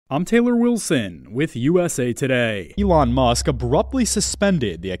I'm Taylor Wilson with USA Today. Elon Musk abruptly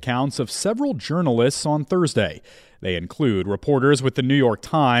suspended the accounts of several journalists on Thursday. They include reporters with the New York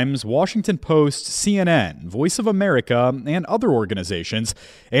Times, Washington Post, CNN, Voice of America, and other organizations.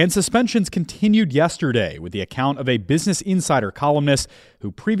 And suspensions continued yesterday with the account of a Business Insider columnist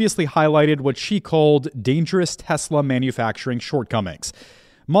who previously highlighted what she called dangerous Tesla manufacturing shortcomings.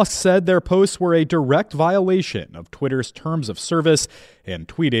 Musk said their posts were a direct violation of Twitter's terms of service and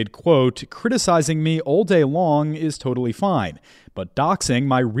tweeted, quote, "Criticizing me all day long is totally fine, but doxing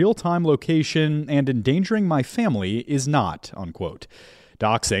my real-time location and endangering my family is not," unquote.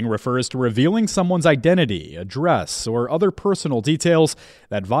 Doxing refers to revealing someone's identity, address, or other personal details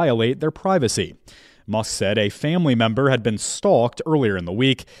that violate their privacy. Musk said a family member had been stalked earlier in the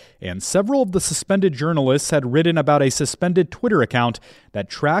week, and several of the suspended journalists had written about a suspended Twitter account that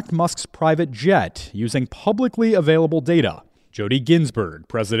tracked Musk's private jet using publicly available data. Jody Ginsburg,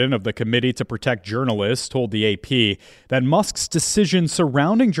 president of the Committee to Protect Journalists, told the AP that Musk's decision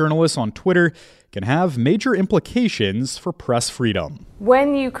surrounding journalists on Twitter can have major implications for press freedom.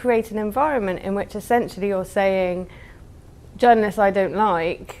 When you create an environment in which essentially you're saying, journalists I don't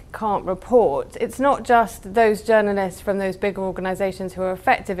like can't report, it's not just those journalists from those bigger organisations who are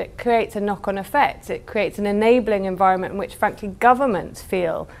effective, it creates a knock-on effect. It creates an enabling environment in which, frankly, governments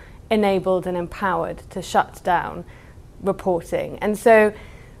feel enabled and empowered to shut down reporting. And so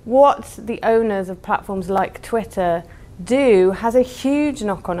what the owners of platforms like Twitter do has a huge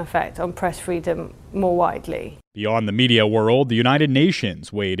knock-on effect on press freedom more widely. Beyond the media world, the United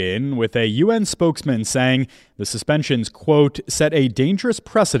Nations weighed in with a UN spokesman saying the suspensions, quote, set a dangerous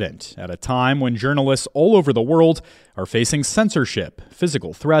precedent at a time when journalists all over the world are facing censorship,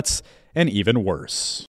 physical threats, and even worse.